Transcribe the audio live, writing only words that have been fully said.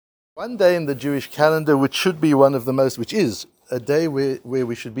One day in the Jewish calendar, which is a day where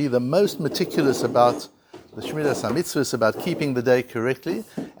we should be the most meticulous about the Shmiras HaMitzvahs, about keeping the day correctly,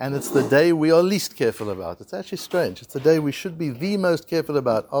 and it's the day we are least careful about. It's actually strange. It's the day we should be the most careful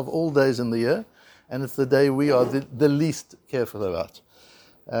about of all days in the year, and it's the day we are the least careful about.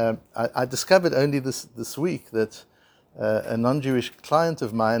 I discovered only this week that a non-Jewish client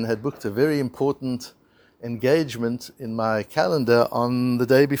of mine had booked a very important engagement in my calendar on the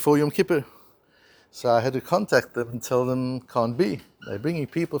day before Yom Kippur. So I had to contact them and tell them can't be. They're bringing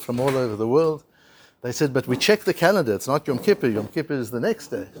people from all over the world. They said, but we checked the calendar. It's not Yom Kippur. Yom Kippur is the next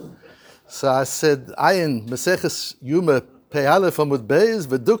day. So I said, Ayin Meseches Yuma Pei Aleph Amud Beis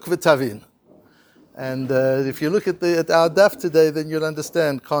V'Duk V'Tavin. And if you look at our daf today, then you'll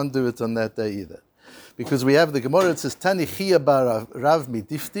understand can't do it on that day either. Because we have the Gemara, it says, Tani Chia Bar Rav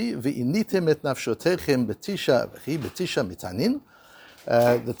Midifti, V'initem et nafshotechem betisha mitanin.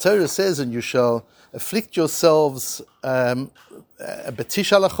 The Torah says, and you shall afflict yourselves betisha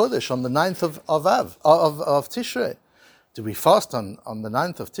lachodesh, on the 9th of Tishrei. Do we fast on the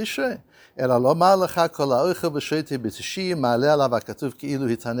 9th of Tishrei?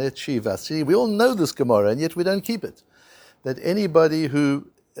 We all know this Gemara, and yet we don't keep it. That anybody who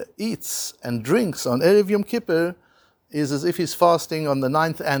eats and drinks on Erev Yom Kippur is as if he's fasting on the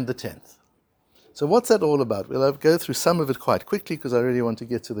 9th and the 10th. So what's that all about? We'll go through some of it quite quickly because I really want to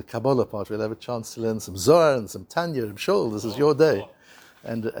get to the Kabbalah part. We'll have a chance to learn some Zohar and some Tanya and Shol. This is your day.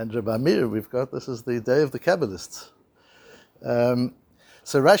 And Rabbi Amir, this is the day of the Kabbalists.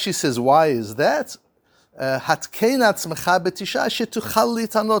 So Rashi says, why is that? Why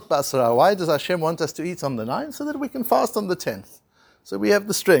does Hashem want us to eat on the 9th? So that we can fast on the 10th. So we have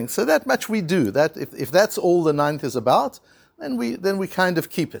the strength. So that much we do. That if that's all the 9th is about, then we kind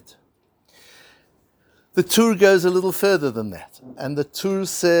of keep it. The Tur goes a little further than that. And the Tur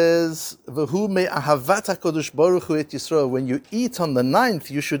says, V'hu me'ahavat HaKadosh Baruch Hu et Yisrael. When you eat on the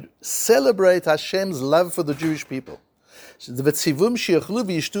 9th, you should celebrate Hashem's love for the Jewish people. V'tzivum she'yochlu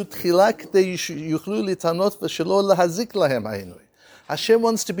v'yishtu tchila k'dei yuchlu litanot v'shelo lahazik lahem ha'inui. Hashem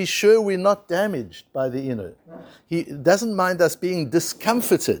wants to be sure we're not damaged by the inner. He doesn't mind us being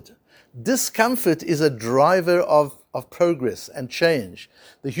discomforted. Discomfort is a driver of progress and change.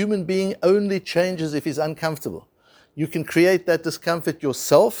 The human being only changes if he's uncomfortable. You can create that discomfort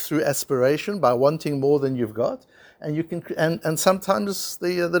yourself through aspiration by wanting more than you've got, and you can and sometimes the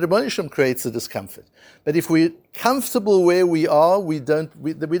Rebbeinu Shalom creates the discomfort. But if we're comfortable where we are, we don't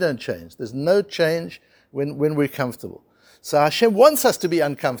change. There's no change when we're comfortable. So Hashem wants us to be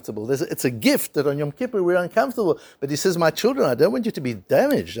uncomfortable. It's a gift that on Yom Kippur we're uncomfortable. But He says, my children, I don't want you to be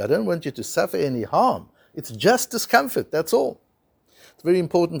damaged. I don't want you to suffer any harm. It's just discomfort, that's all. It's very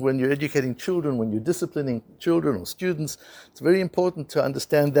important when you're educating children, when you're disciplining children or students, it's very important to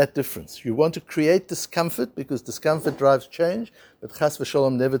understand that difference. You want to create discomfort because discomfort drives change, but chas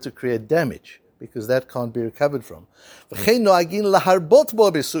v'sholom never to create damage because that can't be recovered from.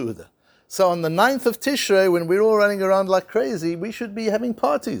 So on the 9th of Tishrei, when we're all running around like crazy, we should be having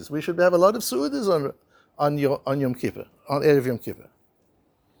parties. We should have a lot of su'udas on Yom Kippur, on Erev Yom Kippur.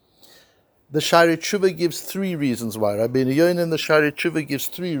 The Shari Tshuva gives 3 reasons why. Rabbi Yochanan in the Shari Tshuva gives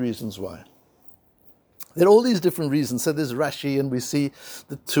 3 reasons why. There are all these different reasons. So there's Rashi, and we see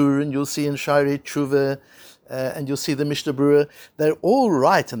the Tur, and you'll see in Shari Tshuva, and you'll see the Mishnah Berurah. They're all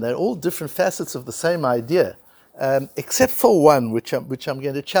right, and they're all different facets of the same idea. Except for one, which I'm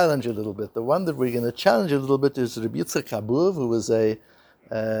going to challenge a little bit. The one that we're going to challenge a little bit is Rabbi Yitzchak Abuv, who was a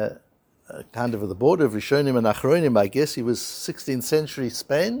kind of at the border of Rishonim and Achronim. I guess he was 16th century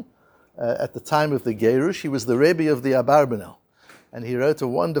Spain at the time of the Gerush. He was the Rebbe of the Abarbanel, and he wrote a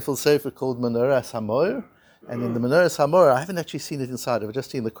wonderful sefer called Menorah Hamor. And in the Menorah Hamor, I haven't actually seen it inside. I've just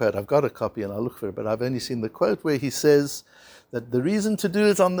seen the quote. I've got a copy, and I'll look for it, but I've only seen the quote where he says that the reason to do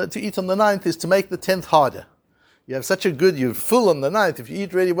it to eat on the 9th is to make the 10th harder. You have you're full on the 9th. If you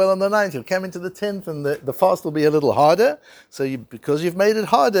eat really well on the 9th, you'll come into the 10th and the fast will be a little harder. So because you've made it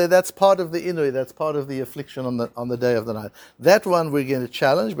harder, that's part of the inui, that's part of the affliction on the day of the 9th. That one we're going to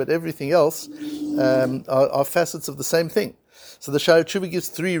challenge, but everything else are facets of the same thing. So the Shari Tshuva gives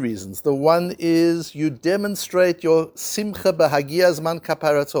 3 reasons. The one is you demonstrate your simcha b'hagia zman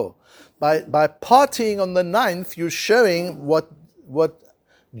kaparato. By partying on the 9th, you're showing what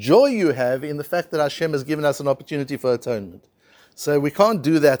joy you have in the fact that Hashem has given us an opportunity for atonement. So we can't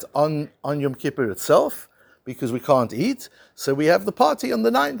do that on Yom Kippur itself because we can't eat. So we have the party on the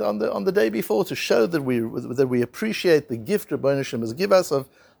 9th, on the day before, to show that we appreciate the gift Rebbeinu Shalom has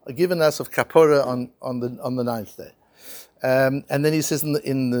given us of kapora on the 9th day. And then he says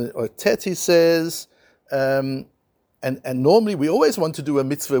in the Tet he says And normally we always want to do a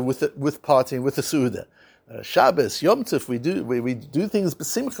mitzvah with partying, with the Suda. Shabbos, Yom Tov, we do things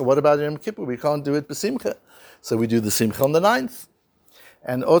b'simcha. What about Yom Kippur? We can't do it b'simcha. So we do the simcha on the 9th.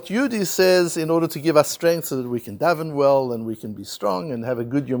 And Ot Yudi says, in order to give us strength so that we can daven well and we can be strong and have a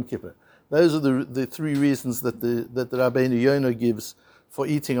good Yom Kippur. Those are the three reasons that the Rabbeinu Yonah gives for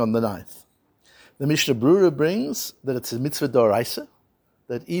eating on the 9th. The Mishnah Brura brings that it's a mitzvah d'oraisa,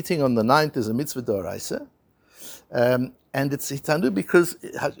 that eating on the 9th is a mitzvah d'oraisa. And it's hitanu because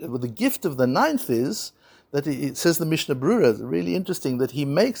the gift of the 9th is that it says the Mishnah Brura, really interesting, that he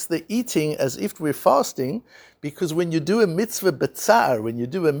makes the eating as if we're fasting, because when you do a mitzvah b'tzar, when you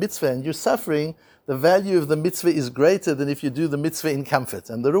do a mitzvah and you're suffering, the value of the mitzvah is greater than if you do the mitzvah in comfort,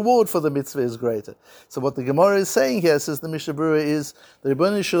 and the reward for the mitzvah is greater. So what the Gemara is saying here, says the Mishnah Brura, is the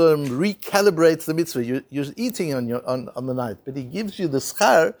Rebbeinu Shalom recalibrates the mitzvah. You're eating on the night, but he gives you the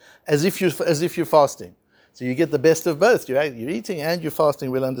schar as if you're fasting. So you get the best of both. You're eating and you're fasting.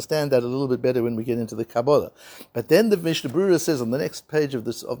 We'll understand that a little bit better when we get into the Kabbalah. But then the Mishnah Brura says on the next page of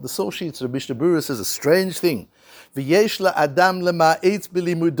the source sheets, the Mishnah Brura says a strange thing. V'yesh la'adam lema'etz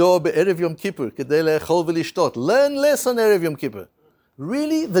b'limudo be'erev Yom Kippur kedei le'echol v'lishtot. Learn less on Erev Yom Kippur.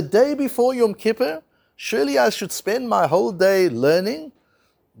 Really? The day before Yom Kippur? Surely I should spend my whole day learning?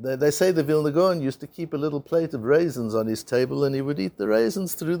 They say the Vilna Gaon used to keep a little plate of raisins on his table, and he would eat the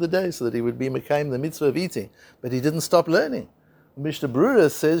raisins through the day so that he would be mekayim the mitzvah of eating. But he didn't stop learning. Mishnah Brura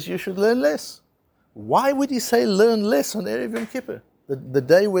says you should learn less. Why would he say learn less on Erev Yom Kippur? The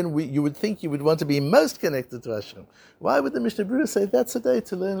day when you would think you would want to be most connected to Hashem. Why would the Mishnah Brura say that's a day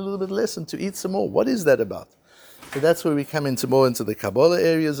to learn a little bit less and to eat some more? What is that about? So that's where we come into the Kabbalah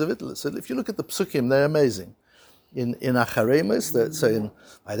areas of it. So if you look at the psukim, they're amazing. In Acharemus, so in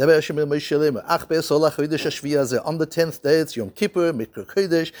on the 10th day it's Yom Kippur, Mikra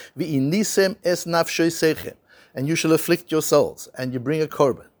Kodesh, v'inisem es nafshoi seichem, and you shall afflict your souls, and you bring a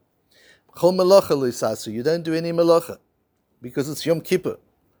korban. Chol melacha lo yisasu, you don't do any melacha, because it's Yom Kippur,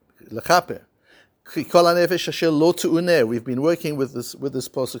 lechaper. We've been working with this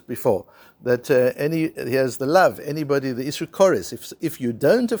posuk before. That here's the love. Anybody, the Isur Koris. If you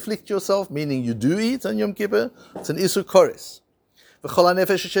don't afflict yourself, meaning you do eat on Yom Kippur, it's an Isur Koris.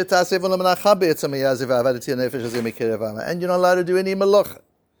 And you're not allowed to do any malacha.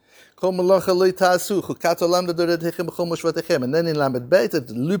 And then in Lamed Beit it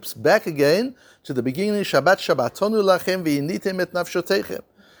loops back again to the beginning. Shabbat Shabbatonu lachem v'initem et nafshotechem.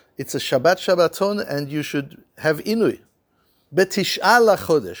 It's a Shabbat Shabbaton, and you should have Inui. Betish'ah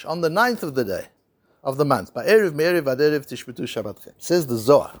lachodesh, on the 9th of the day, of the month. Ba'erev me'erev ad erev tishbetu Shabbatchem. Says the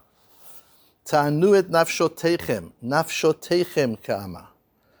Zohar. Ta'anu et nafshotechem ka'ama.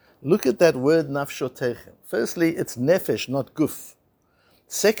 Look at that word nafshotechem. Firstly, it's nefesh, not guf.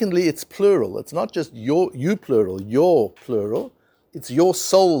 Secondly, it's plural. It's not just you plural, your plural. It's your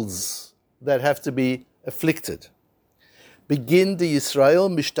souls that have to be afflicted. Begin the Yisrael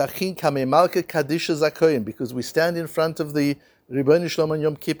mishtachin kamei malka kadisha zakoyim, because we stand in front of the Rebbeinu Shalom on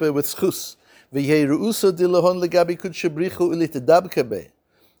Yom Kippur with schus. V'yeiruuso dilahon legabi kudshebrichu ulitadabka be.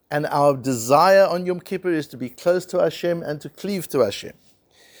 And our desire on Yom Kippur is to be close to Hashem and to cleave to Hashem.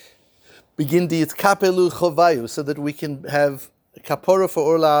 Begin the yitkapelu chovayu, so that we can have kapora for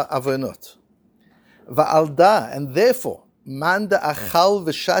all our avonot. Va'alda, and therefore, Manda achal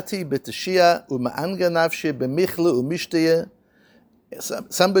v'shati b'teshia u'ma'anga nafshi b'michla u'mishteye.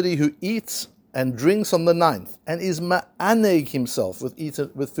 Somebody who eats and drinks on the 9th and is ma'aneg himself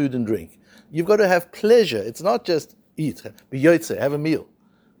with food and drink. You've got to have pleasure. It's not just eat, b'yoytze, have a meal.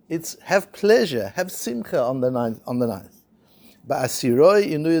 It's have pleasure, have simcha on the 9th. Ba'asiroi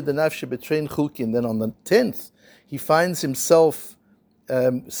inuya denafshi b'trein chulkin. Then on the 10th, he finds himself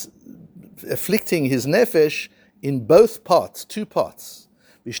afflicting his nefesh in both parts, 2 parts.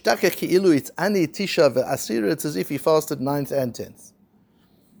 It's as if he fasted 9th and 10th.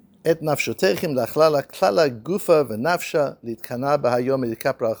 Et nafshotechem lachlala klala gufa v'nafsha litkana b'hayom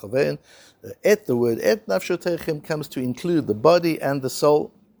elikapra achavein. The word et nafshotechem comes to include the body and the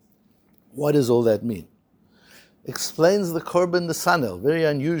soul. What does all that mean? Explains the Korban Nesanel, very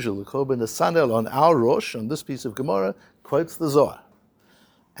unusual. The Korban Nesanel on our Rosh, on this piece of Gemara, quotes the Zohar.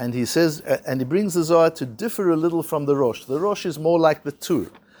 And he says, and he brings the Zohar to differ a little from the Rosh. The Rosh is more like the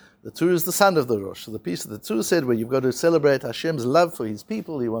Tur. The Tur is the son of the Rosh. So the piece of the Tur said, where you've got to celebrate Hashem's love for His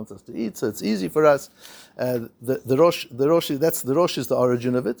people. He wants us to eat, so it's easy for us. The Rosh is the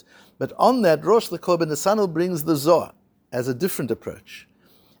origin of it. But on that Rosh, the Korban Nesanel brings the Zohar as a different approach.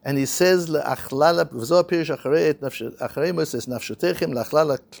 And he says, "Le'achlala v'zohar pirish acharei Moses nafshotechem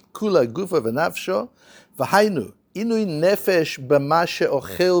le'achlala kula gufa v'nafsho v'hainu inui nefesh b'ma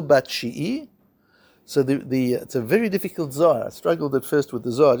she'ochel b'tshi'i So it's a very difficult Zohar. I struggled at first with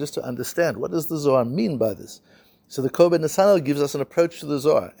the Zohar just to understand what does the Zohar mean by this. So the Korban Nesanel gives us an approach to the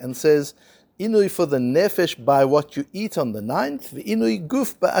Zohar and says, Inui for the nefesh by what you eat on the 9th, Inui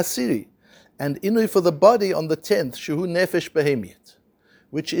guf ba'asiri, and Inui for the body on the 10th, Shuhu nefesh behemiyat,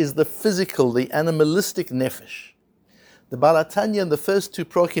 which is the physical, the animalistic nefesh. The Baal HaTanya in the first 2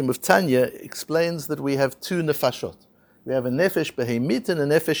 prokim of Tanya explains that we have 2 nefashot. We have a nefesh behemit and a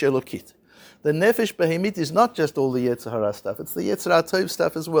nefesh elokit. The nefesh behemit is not just all the Yetzer Hara stuff, it's the Yetzer HaTov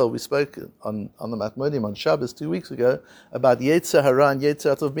stuff as well. We spoke on the Matmodim on Shabbos 2 weeks ago about Yetzer Hara and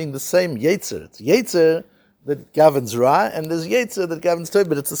Yetzer HaTov being the same Yetzer. It's Yetzer that governs Ra, and there's Yetzer that governs Tov,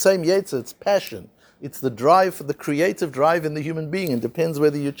 but it's the same Yetzer, it's passion. It's the drive, for the creative drive in the human being, and depends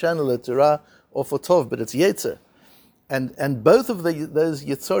whether you channel it to Ra or for Tov, but it's Yetzer. And both of those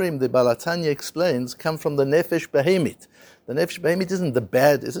Yetzorim, the Baal HaTanya explains, come from the Nefesh Behemit. The Nefesh Behemit isn't a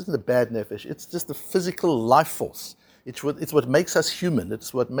bad Nefesh, it's just the physical life force. It's what makes us human.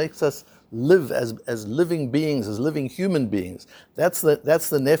 It's what makes us live as living beings, as living human beings. That's the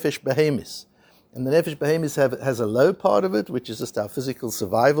Nefesh Behemis. And the Nefesh Behemis has a low part of it, which is just our physical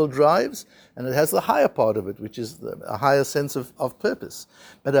survival drives, and it has the higher part of it, which is a higher sense of purpose.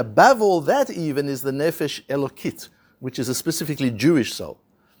 But above all that even is the Nefesh Elokit, which is a specifically Jewish soul.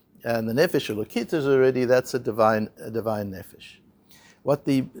 And the Nefesh Elokit is already, that's a divine Nefesh. What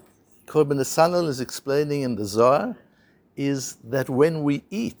the Korban Nesanel is explaining in the Zohar is that when we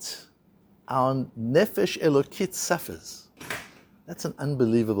eat, our Nefesh Elokit suffers. That's an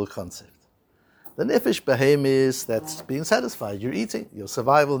unbelievable concept. The Nefesh Behemis, that's being satisfied. You're eating, your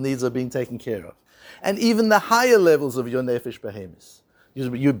survival needs are being taken care of. And even the higher levels of your Nefesh Behemis.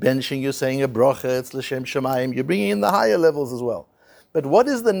 You're benching, you're saying a bracha, it's l'shem shamayim, you're bringing in the higher levels as well. But what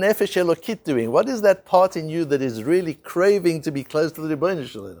is the Nefesh Elokit doing? What is that part in you that is really craving to be close to the Rebbeinu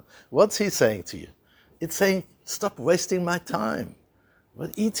Shalom? What's he saying to you? It's saying, stop wasting my time.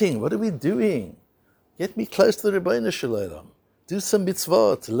 What eating? What are we doing? Get me close to the Rebbeinu Shalom. Do some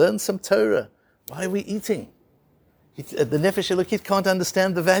mitzvot, learn some Torah. Why are we eating? The Nefesh Elokit can't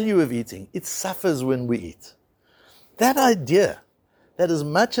understand the value of eating. It suffers when we eat. That idea, that as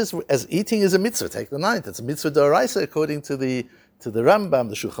much as eating is a mitzvah, take the 9th, it's a mitzvah d'oraisa according to the Rambam,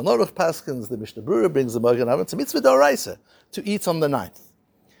 the Shulchan Aruch Paskins, the Mishnah Berurah brings the Magen Avraham, it's a mitzvah d'oraisa to eat on the 9th.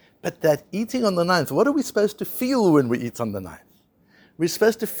 But that eating on the 9th, what are we supposed to feel when we eat on the 9th? We're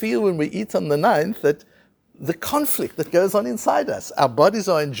supposed to feel when we eat on the 9th that the conflict that goes on inside us. Our bodies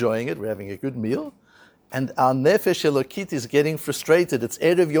are enjoying it, we're having a good meal, and our Nefesh Elokit is getting frustrated. It's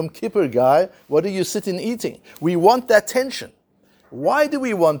Erev Yom Kippur, guy, what are you sitting eating? We want that tension. Why do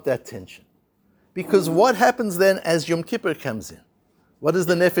we want that tension? Because what happens then as Yom Kippur comes in? What does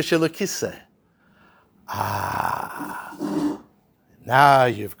the Nefesh Elokit say? Now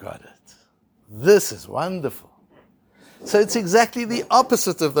you've got it. This is wonderful. So it's exactly the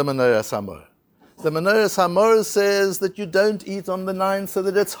opposite of the Menorah Hamorah. The Menorah Hamorah says that you don't eat on the 9th so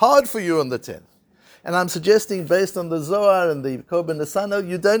that it's hard for you on the 10th. And I'm suggesting, based on the Zohar and the Korban Nesanel,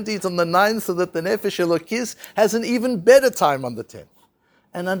 you don't eat on the 9th so that the Nefesh Elokis has an even better time on the 10th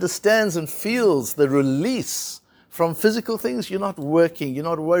and understands and feels the release from physical things. You're not working, you're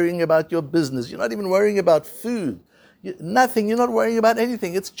not worrying about your business, you're not even worrying about food. Nothing, you're not worrying about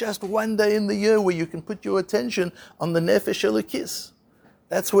anything. It's just one day in the year where you can put your attention on the Nefesh Elokis.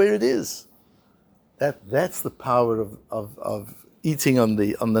 That's where it is. That's the power of eating on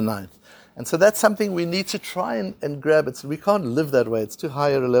the 9th. And so that's something we need to try and grab. We can't live that way. It's too high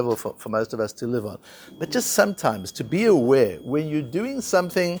a level for most of us to live on. But just sometimes to be aware when you're doing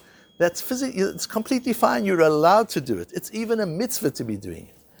something that's physically, it's completely fine. You're allowed to do it. It's even a mitzvah to be doing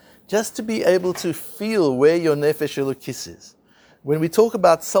it. Just to be able to feel where your Nefesh Elokis is. When we talk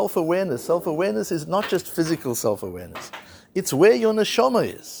about self-awareness is not just physical self-awareness. It's where your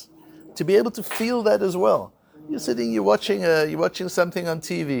neshama is. To be able to feel that as well. You're sitting, you're watching something on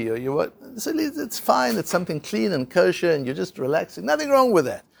TV, or it's fine, it's something clean and kosher, and you're just relaxing. Nothing wrong with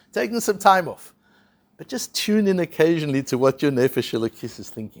that. Taking some time off. But just tune in occasionally to what your Nefesh Elokis is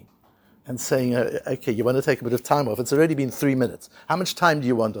thinking. And saying, okay, you want to take a bit of time off. It's already been 3 minutes. How much time do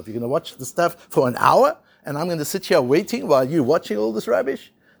you want off? You're going to watch the stuff for an hour? And I'm going to sit here waiting while you're watching all this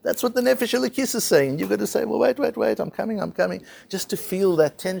rubbish? That's what the Nefesh Elokis is saying. You've got to say, well, wait, I'm coming. Just to feel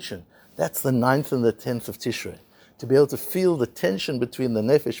that tension. That's the 9th and the 10th of Tishrei. To be able to feel the tension between the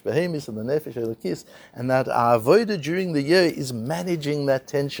Nefesh Behemis and the Nefesh Elokis, and that our avodah during the year is managing that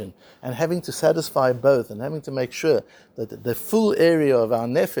tension and having to satisfy both and having to make sure that the full area of our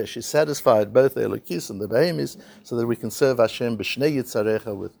Nefesh is satisfied, both the Elokis and the Behemis, so that we can serve Hashem b'shnei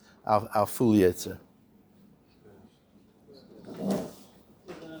Yitzarecha with our full Yetzer.